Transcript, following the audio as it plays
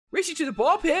Race you to the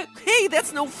ball pit? Hey,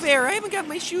 that's no fair. I haven't got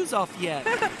my shoes off yet.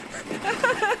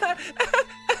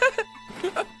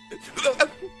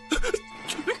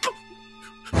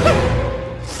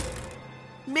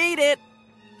 Made it.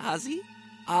 Ozzy?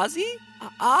 Ozzy?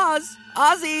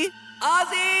 Ozzy?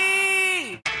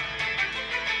 Ozzy!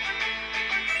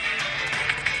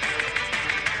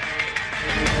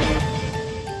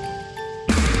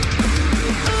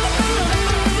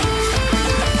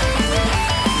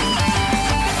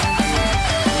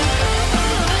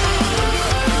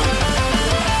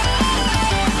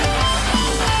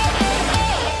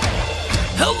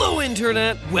 Hello,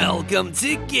 Internet! Welcome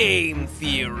to Game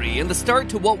Theory, and the start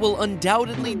to what will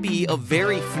undoubtedly be a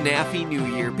very FNAF-y new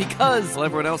year, because while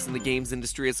everyone else in the games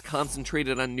industry is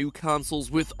concentrated on new consoles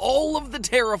with all of the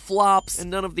teraflops and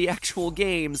none of the actual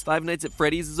games, Five Nights at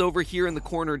Freddy's is over here in the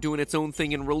corner doing its own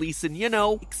thing and releasing,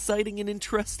 exciting and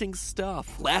interesting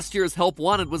stuff. Last year's Help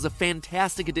Wanted was a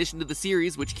fantastic addition to the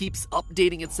series, which keeps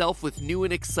updating itself with new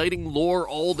and exciting lore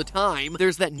all the time.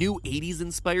 There's that new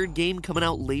 80s-inspired game coming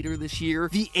out later this year.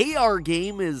 The AR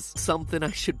game is something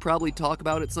I should probably talk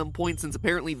about at some point, since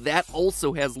apparently that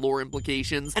also has lore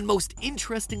implications. And most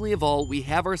interestingly of all, we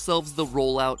have ourselves the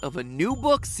rollout of a new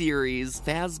book series,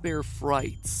 Fazbear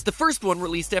Frights. The first one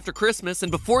released after Christmas,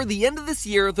 and before the end of this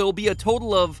year, there'll be a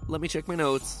total of, let me check my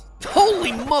notes,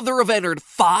 holy mother of Ennard,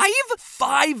 5?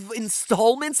 5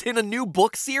 installments in a new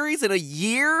book series in a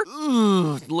year?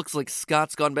 Ugh, looks like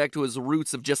Scott's gone back to his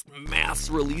roots of just mass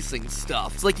releasing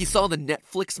stuff. It's like he saw the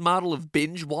Netflix model of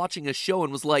binge watching a show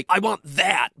and was like, I want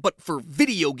that, but for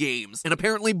video games, and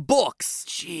apparently books.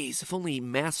 Jeez, if only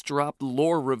mass dropped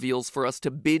lore reveals for us to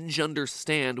binge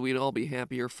understand, we'd all be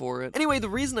happier for it. Anyway, the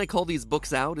reason I call these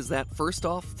books out is that, first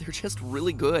off, they're just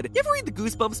really good. You ever read the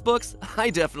Goosebumps books? I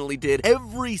definitely did.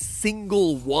 Every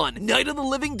single one. Night of the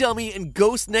Living Dummy and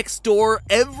Ghost Next Door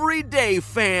every day,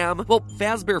 fam. Well,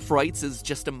 Fazbear Frights is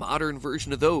just a modern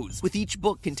version of those, with each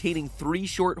book containing 3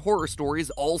 short horror stories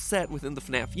all set within the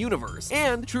FNAF universe.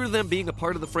 And true to them being a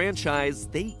part of the franchise,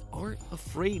 they aren't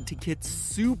afraid to get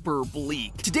super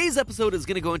bleak. Today's episode is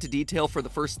going to go into detail for the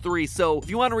first 3, so if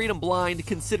you want to read them blind,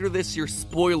 consider this your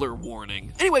spoiler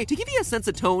warning. Anyway, to give you a sense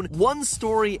of tone, one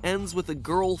story ends with a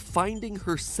girl finding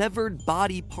her severed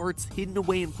body parts hidden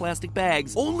away in plastic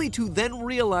bags, only to then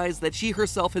realize that she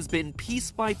herself has been piece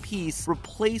by piece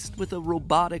replaced with a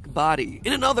robotic body.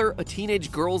 In another, a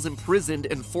teenage girl's imprisoned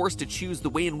and forced to choose the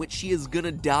way in which she is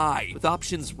gonna die, with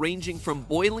options ranging from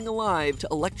boiling alive to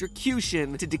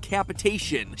electrocution to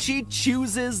decapitation. She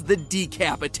chooses the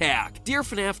decap attack. Dear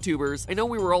FNAF tubers, I know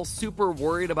we were all super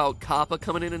worried about Kappa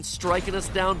coming in and striking us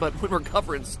down, but when we're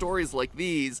covering stories like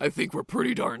these, I think we're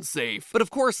pretty darn safe. But of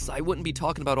course, I wouldn't be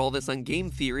talking about all this on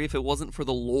Game Theory if it wasn't for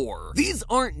the lore. These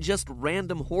aren't just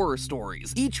random horror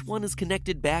stories. Each one is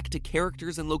connected back to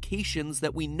characters and locations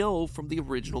that we know from the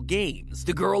original games.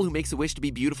 The girl who makes a wish to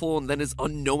be beautiful and then is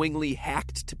unknowingly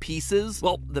hacked to pieces?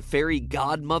 Well, the fairy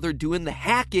godmother doing the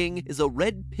hacking is a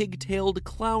red pigtailed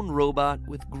clown robot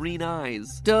with green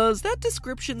eyes. Does that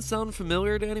description sound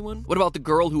familiar to anyone? What about the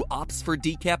girl who opts for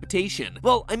decapitation?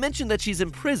 Well, I mentioned that she's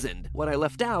imprisoned. What I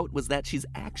left out was that she's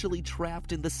actually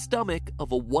trapped in the stomach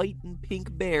of a white and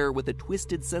pink bear with a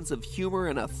twisted sense of humor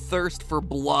and a thirst for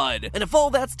blood. And if all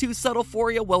that's too subtle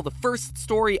for you, well, the first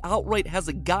story outright has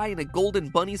a guy in a golden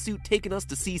bunny suit taking us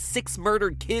to see 6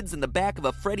 murdered kids in the back of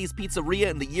a Freddy's Pizzeria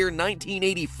in the year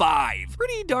 1985.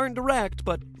 Pretty darn direct,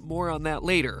 but more on that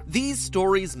later. These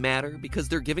stories matter because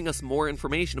they're giving us more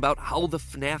information about how the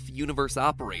FNAF universe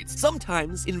operates,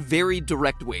 sometimes in very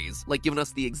direct ways, like giving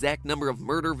us the exact number of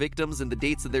murder victims and the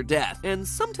dates of their death, and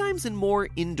sometimes in more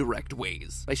indirect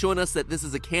ways, by showing us that this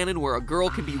is a canon where a girl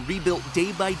can be rebuilt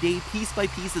day by day, piece by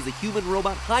piece, as a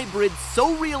human-robot hybrid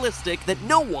so realistic that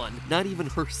no one, not even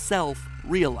herself,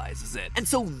 realizes it. And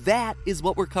so that is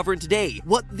what we're covering today.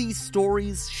 What these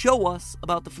stories show us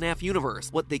about the FNAF universe,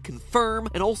 what they confirm,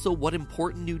 and also what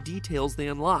important new details they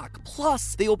unlock.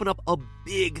 Plus, they open up a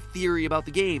big theory about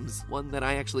the games, one that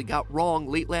I actually got wrong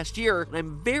late last year, and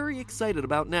I'm very excited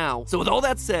about now. So with all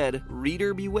that said,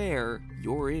 reader beware,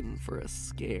 you're in for a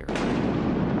scare.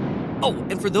 Oh,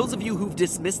 and for those of you who've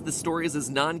dismissed the stories as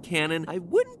non-canon, I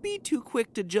wouldn't be too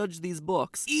quick to judge these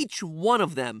books. Each one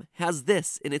of them has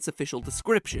this in its official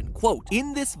description. Quote,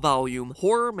 in this volume,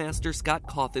 horror master Scott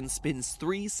Cawthon spins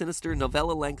 3 sinister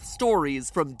novella-length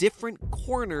stories from different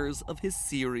corners of his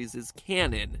series'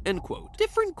 canon. End quote.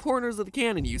 Different corners of the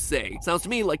canon, you say? Sounds to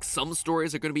me like some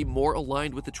stories are going to be more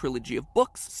aligned with the trilogy of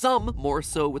books, some more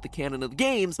so with the canon of the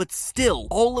games, but still,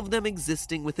 all of them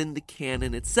existing within the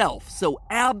canon itself. So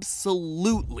absolutely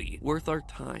absolutely worth our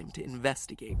time to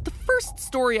investigate. The first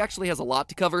story actually has a lot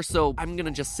to cover, so I'm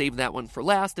gonna just save that one for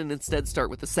last and instead start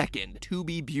with the second, To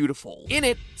Be Beautiful. In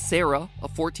it, Sarah, a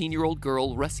 14-year-old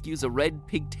girl, rescues a red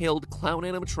pigtailed clown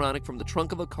animatronic from the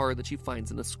trunk of a car that she finds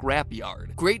in a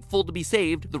scrapyard. Grateful to be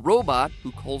saved, the robot,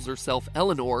 who calls herself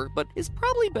Eleanor, but is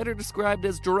probably better described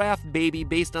as Giraffe Baby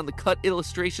based on the cut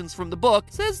illustrations from the book,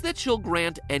 says that she'll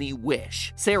grant any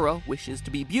wish. Sarah wishes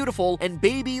to be beautiful, and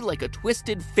Baby, like a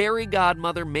twisted fairy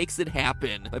godmother, makes it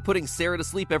happen by putting Sarah to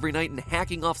sleep every night and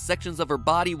hacking off sections of her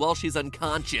body while she's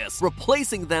unconscious,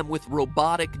 replacing them with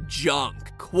robotic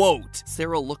junk. Quote,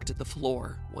 Sarah looked at the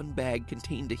floor. One bag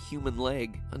contained a human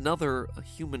leg, another a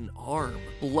human arm.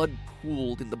 Blood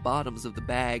pooled in the bottoms of the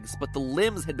bags, but the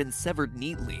limbs had been severed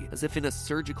neatly, as if in a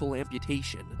surgical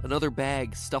amputation. Another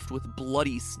bag, stuffed with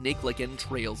bloody snake-like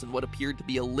entrails and what appeared to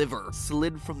be a liver,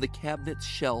 slid from the cabinet's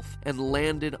shelf and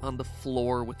landed on the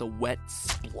floor with a wet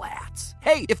splat.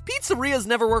 Hey, if pizzerias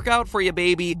never work out for you,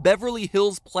 baby, Beverly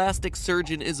Hills plastic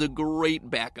surgeon is a great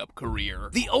backup career.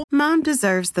 Mom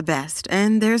deserves the best,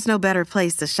 and there's no better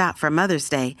place to shop for Mother's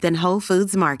Day than Whole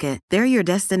Foods Market. They're your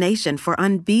destination for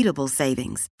unbeatable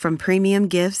savings, from premium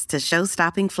gifts to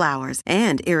show-stopping flowers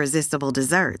and irresistible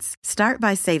desserts. Start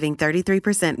by saving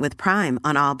 33% with Prime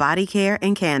on all body care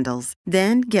and candles.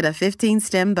 Then get a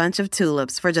 15-stem bunch of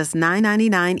tulips for just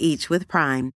 $9.99 each with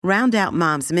Prime. Round out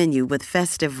Mom's menu with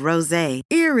festive rosé,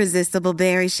 irresistible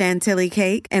berry chantilly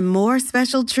cake, and more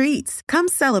special treats. Come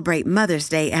celebrate Mother's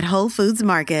Day at Whole Foods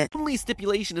Market. The only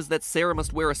stipulation is that Sarah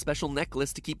must wear a special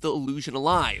necklace to keep the illusion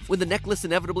alive. When the necklace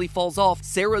inevitably falls off,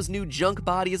 Sarah's new junk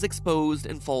body is exposed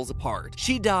and falls apart.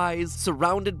 She dies,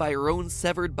 surrounded by her own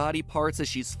severed body parts as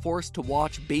she's forced to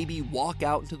watch Baby walk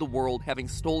out into the world having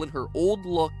stolen her old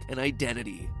look and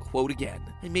identity. Quote again,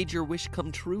 I made your wish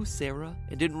come true, Sarah.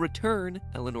 And in return,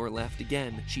 Eleanor laughed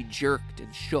again. She jerked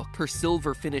and shook, her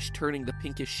silver finish turning the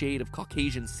pinkish shade of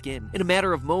Caucasian skin. In a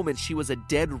matter of moments, she was a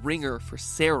dead ringer for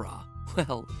Sarah.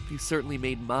 Well, you certainly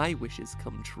made my wishes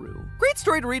come true. Great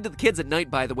story to read to the kids at night,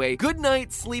 by the way. Good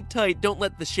night, sleep tight, don't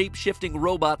let the shape-shifting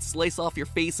robot slice off your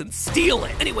face and steal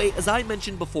it. Anyway, as I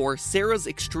mentioned before, Sarah's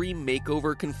extreme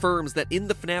makeover confirms that in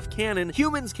the FNAF canon,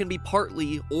 humans can be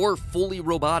partly or fully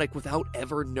robotic without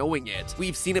ever knowing it.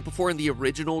 We've seen it before in the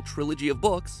original trilogy of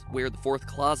books, where the fourth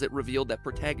closet revealed that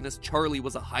protagonist Charlie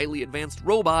was a highly advanced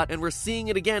robot, and we're seeing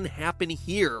it again happen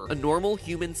here. A normal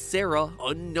human Sarah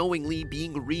unknowingly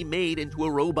being remade into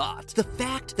a robot. The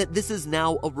fact that this is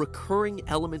now a recurring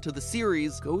element of the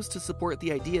series goes to support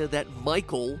the idea that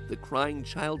Michael, the crying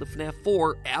child of FNAF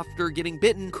 4, after getting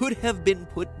bitten, could have been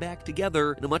put back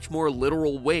together in a much more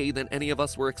literal way than any of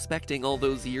us were expecting all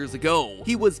those years ago.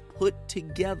 He was put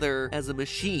together as a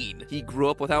machine. He grew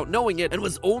up without knowing it and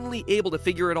was only able to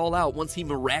figure it all out once he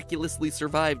miraculously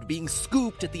survived being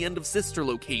scooped at the end of Sister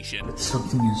Location. But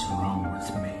something is wrong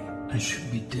with me. I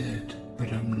should be dead,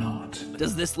 but I'm not.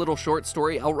 Does this little short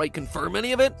story outright confirm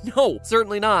any of it? No,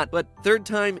 certainly not, but third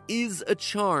time is a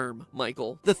charm,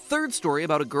 Michael. The third story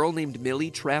about a girl named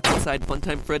Millie trapped inside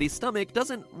Funtime Freddy's stomach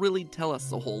doesn't really tell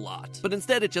us a whole lot, but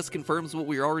instead it just confirms what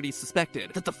we already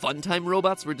suspected, that the Funtime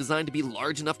robots were designed to be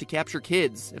large enough to capture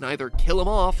kids and either kill them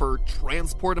off or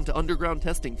transport them to underground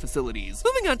testing facilities.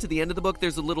 Moving on to the end of the book,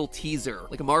 there's a little teaser,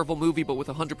 like a Marvel movie but with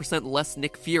 100% less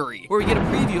Nick Fury, where we get a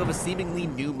preview of a seemingly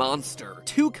new monster.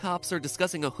 Two cops are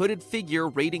discussing a hooded figure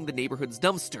raiding the neighborhood's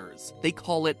dumpsters. They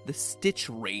call it the Stitch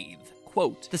Wraith.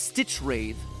 Quote, the Stitch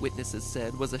Wraith, witnesses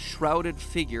said, was a shrouded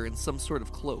figure in some sort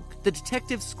of cloak. The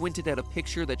detective squinted at a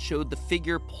picture that showed the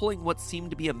figure pulling what seemed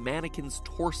to be a mannequin's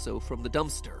torso from the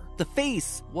dumpster. The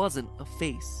face wasn't a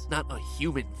face. Not a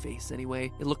human face,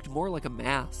 anyway. It looked more like a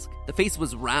mask. The face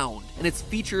was round, and its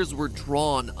features were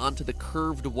drawn onto the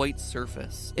curved white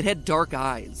surface. It had dark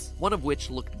eyes, one of which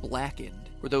looked blackened.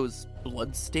 Were those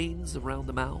blood stains around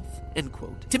the mouth? End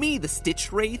quote. To me, the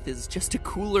Stitch Wraith is just a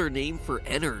cooler name for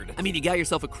Ennard. I mean, you got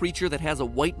yourself a creature that has a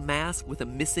white mask with a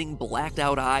missing blacked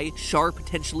out eye, sharp,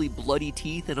 potentially bloody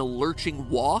teeth, and a lurching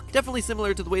walk. Definitely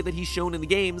similar to the way that he's shown in the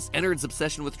games. Ennard's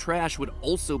obsession with trash would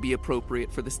also be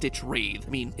appropriate for the Stitch Wraith. I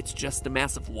mean, it's just a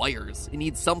mass of wires. It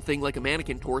needs something like a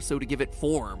mannequin torso to give it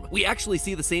form. We actually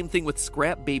see the same thing with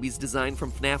Scrap Baby's design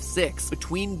from FNAF 6.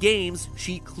 Between games,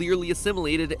 she clearly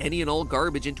assimilated any and all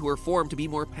garbage into her form form to be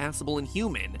more passable and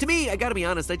human. To me, I gotta be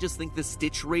honest, I just think the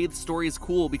Stitch Wraith story is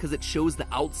cool because it shows the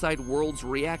outside world's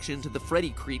reaction to the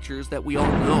Freddy creatures that we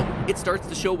all know. It starts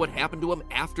to show what happened to him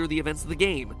after the events of the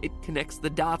game. It connects the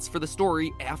dots for the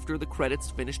story after the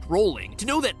credits finished rolling. To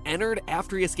know that Ennard,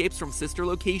 after he escapes from Sister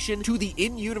Location, to the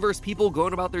in-universe people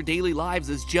going about their daily lives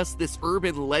is just this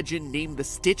urban legend named the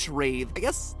Stitch Wraith, I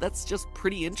guess that's just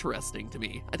pretty interesting to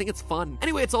me. I think it's fun.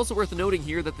 Anyway, it's also worth noting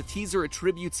here that the teaser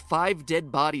attributes 5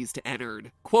 dead bodies to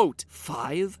Ennard. Quote,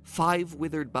 5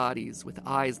 withered bodies with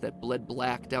eyes that bled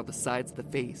black down the sides of the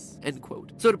face, end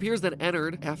quote. So it appears that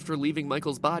Ennard, after leaving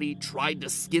Michael's body, tried to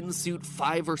skin suit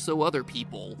 5 or so other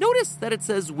people. Notice that it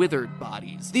says withered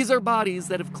bodies. These are bodies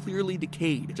that have clearly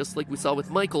decayed, just like we saw with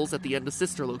Michael's at the end of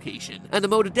Sister Location. And the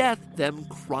mode of death, them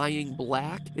crying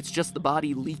black, it's just the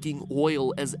body leaking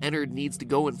oil as Ennard needs to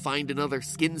go and find another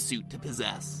skin suit to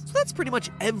possess. So that's pretty much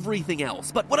everything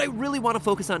else. But what I really want to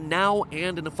focus on now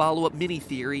and in a follow-up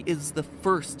mini-theory is the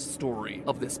first story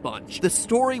of this bunch. The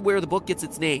story where the book gets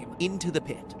its name, Into the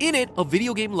Pit. In it, a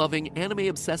video game-loving,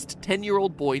 anime-obsessed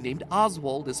 10-year-old boy named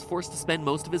Oswald is forced to spend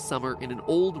most of his summer in an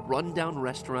old, run-down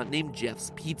restaurant named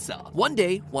Jeff's Pizza. One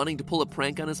day, wanting to pull a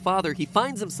prank on his father, he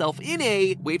finds himself in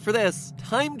a, wait for this,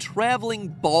 time-traveling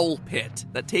ball pit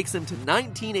that takes him to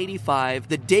 1985,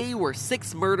 the day where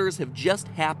 6 murders have just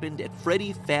happened at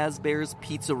Freddy Fazbears'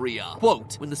 Pizzarea.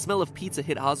 Quote, when the smell of pizza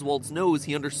hit Oswald's nose,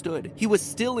 he understood. He was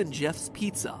still in Jeff's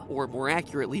Pizza, or more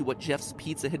accurately, what Jeff's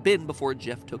Pizza had been before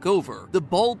Jeff took over. The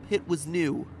ball pit was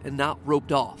new and not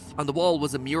roped off. On the wall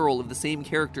was a mural of the same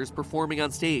characters performing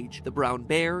on stage, the brown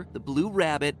bear, the blue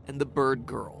rabbit, and the bird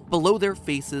girl. Below their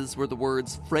faces were the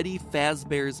words Freddy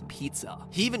Fazbear's Pizza.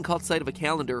 He even caught sight of a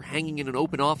calendar hanging in an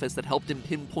open office that helped him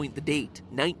pinpoint the date,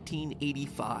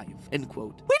 1985, end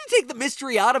quote. Way to take the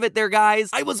mystery out of it there, guys.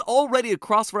 I was all ready to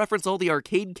cross-reference all the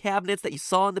arcade cabinets that you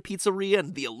saw in the pizzeria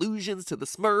and the allusions to the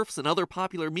Smurfs and other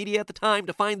popular media at the time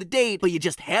to find the date, but you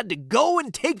just had to go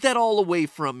and take that all away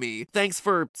from me. Thanks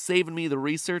for saving me the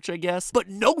research, I guess, but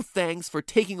no thanks for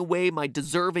taking away my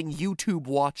deserving YouTube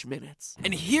watch minutes.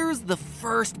 And here's the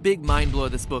first big mind blow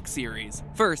of this book series.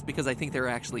 First, because I think there are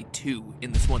actually 2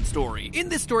 in this one story. In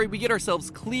this story, we get ourselves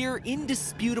clear,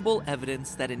 indisputable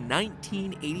evidence that in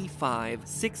 1985,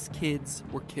 6 kids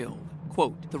were killed.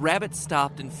 Quote, the rabbit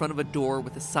stopped in front of a door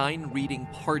with a sign reading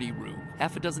party room.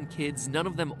 Half a dozen kids, none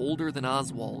of them older than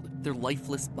Oswald, their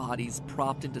lifeless bodies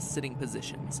propped into sitting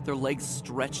positions, their legs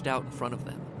stretched out in front of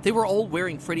them. They were all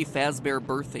wearing Freddy Fazbear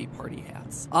birthday party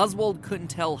hats. Oswald couldn't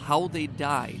tell how they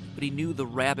died, but he knew the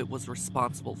rabbit was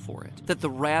responsible for it, that the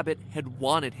rabbit had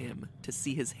wanted him to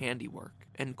see his handiwork.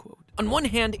 End quote. On one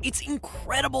hand, it's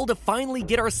incredible to finally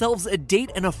get ourselves a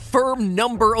date and a firm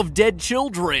number of dead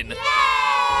children.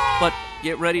 But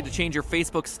get ready to change your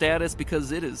Facebook status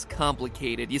because it is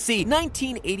complicated. You see,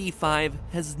 1985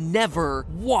 has never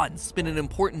once been an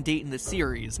important date in the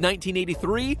series.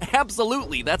 1983?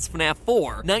 Absolutely, that's FNAF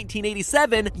 4.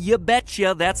 1987? You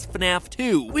betcha, that's FNAF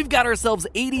 2. We've got ourselves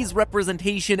 80s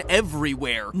representation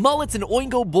everywhere. Mullets and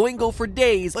Oingo Boingo for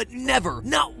days, but never,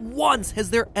 not once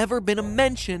has there ever been a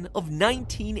mention of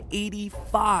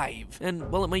 1985.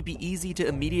 And while it might be easy to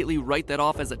immediately write that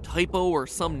off as a typo or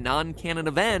some non-canon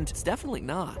event, it's definitely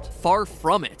not. Far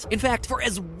from it. In fact, for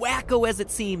as wacko as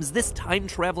it seems, this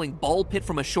time-traveling ball pit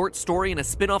from a short story and a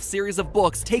spin-off series of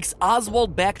books takes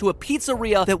Oswald back to a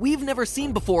pizzeria that we've never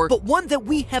seen before, but one that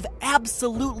we have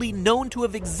absolutely known to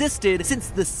have existed since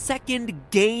the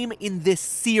second game in this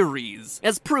series.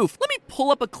 As proof, let me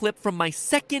pull up a clip from my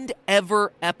second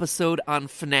ever episode on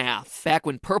FNAF, back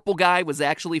when Purple Guy was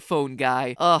actually Phone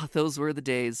Guy. Ugh, those were the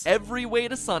days. Every Way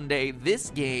to Sunday, this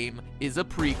game is a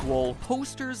prequel.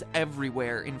 Posters everywhere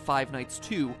in Five Nights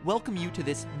 2 welcome you to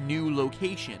this new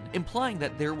location, implying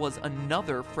that there was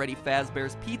another Freddy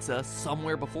Fazbear's Pizza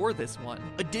somewhere before this one.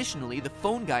 Additionally, the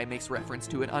Phone Guy makes reference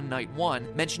to it on night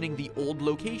 1, mentioning the old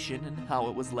location and how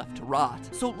it was left to rot.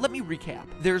 So let me recap.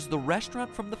 There's the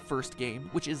restaurant from the first game,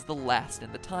 which is the last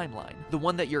in the timeline. The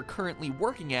one that you're currently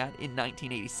working at in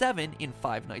 1987 in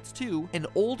Five Nights 2, an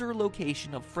older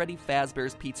location of Freddy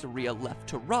Fazbear's Pizzeria left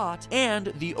to rot,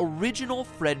 and the original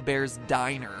Fredbear's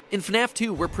Diner. In FNAF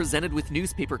 2, we're presented with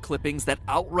newspaper clippings that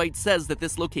outright says that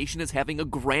this location is having a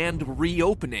grand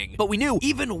reopening. But we knew,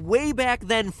 even way back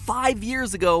then, 5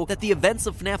 years ago, that the events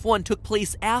of FNAF 1 took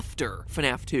place after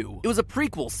FNAF 2. It was a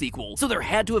prequel sequel, so there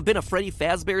had to have been a Freddy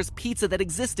Fazbear's Pizza that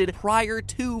existed prior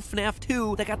to FNAF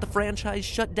 2 that got the franchise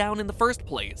shut down in the first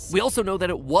place. We also know that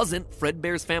it wasn't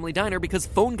Fredbear's Family Diner because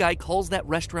Phone Guy calls that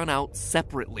restaurant out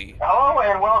separately. Hello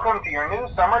and welcome to your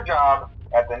new summer job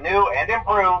at the new and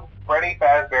improved Freddy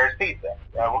Fazbear's Pizza.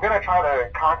 We're going to try to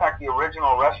contact the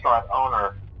original restaurant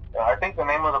owner I think the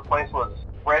name of the place was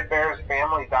Fredbear's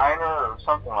Family Diner or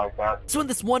something like that. So in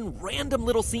this one random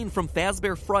little scene from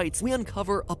Fazbear Frights, we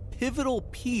uncover a pivotal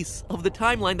piece of the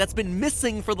timeline that's been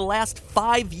missing for the last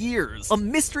 5 years. A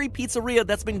mystery pizzeria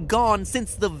that's been gone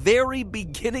since the very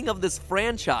beginning of this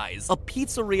franchise. A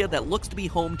pizzeria that looks to be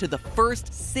home to the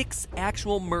first 6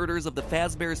 actual murders of the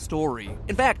Fazbear story.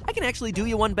 In fact, I can actually do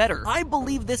you one better. I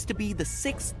believe this to be the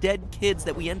 6 dead kids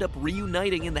that we end up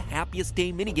reuniting in the Happiest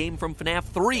Day minigame from FNAF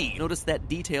 3. Notice that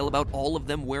detail about all of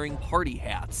them wearing party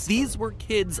hats. These were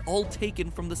kids all taken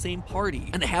from the same party.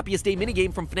 And the Happiest Day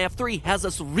minigame from FNAF 3 has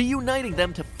us reuniting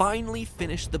them to finally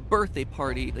finish the birthday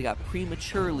party that got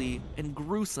prematurely and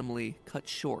gruesomely cut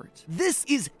short. This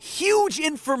is huge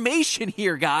information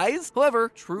here, guys! However,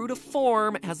 true to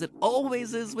form, as it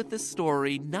always is with this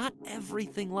story, not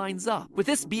everything lines up. With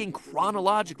this being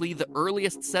chronologically the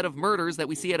earliest set of murders that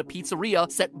we see at a pizzeria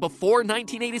set before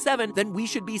 1987, then we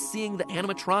should be seeing the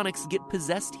animatronics get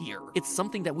possessed here. It's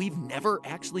something that we've never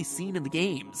actually seen in the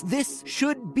games. This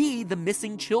should be the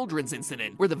missing children's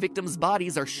incident, where the victims'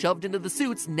 bodies are shoved into the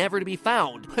suits never to be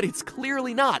found. But it's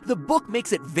clearly not. The book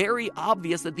makes it very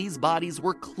obvious that these bodies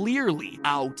were clearly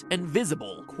out and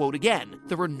visible. Quote again,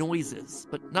 there were noises,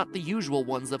 but not the usual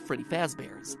ones of Freddy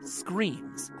Fazbear's.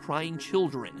 Screams, crying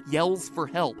children, yells for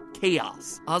help,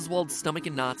 chaos. Oswald's stomach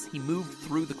in knots, he moved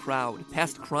through the crowd,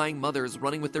 past crying mothers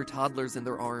running with their toddlers in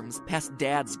their arms, past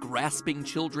dads grasping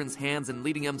children's hands and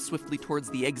leading them swiftly towards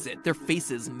the exit, their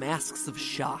faces masks of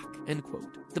shock, end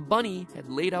quote. The bunny had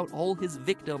laid out all his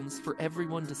victims for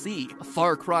everyone to see. A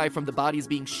far cry from the bodies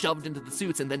being shoved into the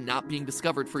suits and then not being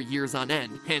discovered for years on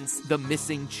end. Hence, the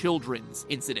missing children's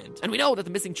incident. And we know that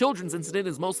the missing children's incident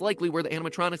is most likely where the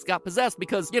animatronics got possessed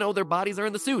because, their bodies are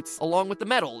in the suits, along with the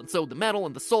metal. And so the metal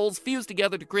and the souls fuse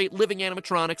together to create living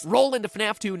animatronics, roll into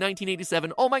FNAF 2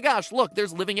 1987. Oh my gosh, look,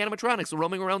 there's living animatronics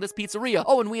roaming around this pizzeria.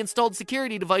 Oh, and we installed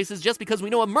security devices just because we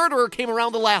know a murderer came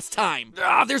around the last time.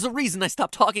 There's a reason I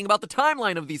stopped talking about the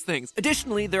timeline of these things.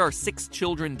 Additionally, there are 6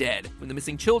 children dead, when the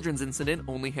missing children's incident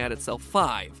only had itself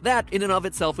 5. That, in and of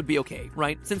itself, would be okay,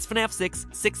 right? Since FNAF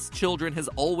 6 children has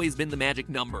always been the magic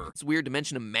number. It's weird to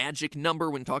mention a magic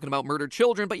number when talking about murdered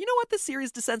children, but you know what? This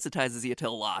series desensitizes you to a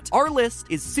lot. Our list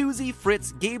is Susie,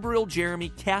 Fritz, Gabriel, Jeremy,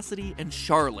 Cassidy, and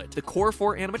Charlotte. The core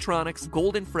 4 animatronics,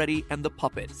 Golden Freddy, and the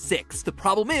puppet, 6. The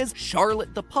problem is,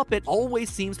 Charlotte the puppet always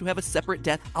seems to have a separate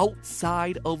death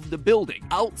outside of the building,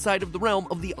 outside of the realm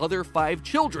of the other 5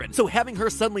 children. So having her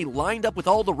suddenly lined up with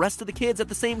all the rest of the kids at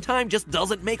the same time just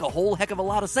doesn't make a whole heck of a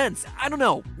lot of sense. I don't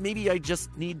know, maybe I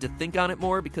just need to think on it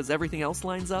more because everything else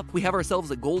lines up. We have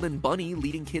ourselves a golden bunny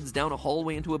leading kids down a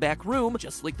hallway into a back room,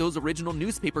 just like those original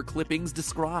newspaper clippings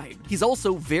described. He's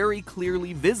also very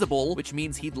clearly visible, which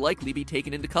means he'd likely be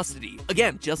taken into custody.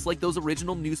 Again, just like those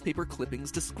original newspaper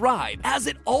clippings describe. As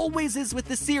it always is with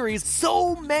the series,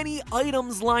 so many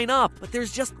items line up, but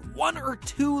there's just 1 or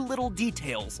 2 little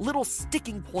details, little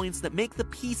sticking points that make the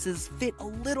pieces fit a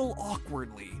little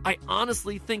awkwardly. I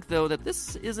honestly think, though, that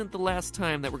this isn't the last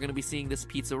time that we're going to be seeing this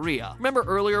pizzeria. Remember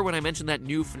earlier when I mentioned that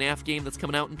new FNAF game that's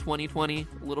coming out in 2020,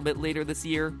 a little bit later this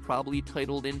year, probably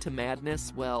titled Into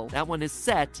Madness? Well, that one is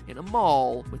set in a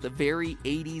mall with a very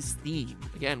 80s theme.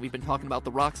 Again, we've been talking about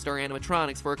the Rockstar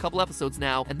animatronics for a couple episodes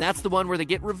now, and that's the one where they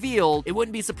get revealed. It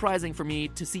wouldn't be surprising for me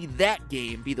to see that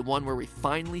game be the one where we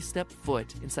finally step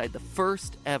foot inside the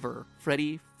first ever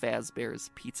Freddy Fazbear's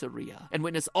Pizzeria and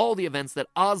witness all the events that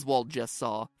Oswald just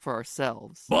saw for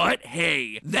ourselves. But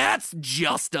hey, that's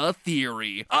just a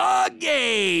theory. A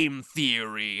game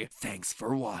theory. Thanks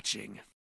for watching.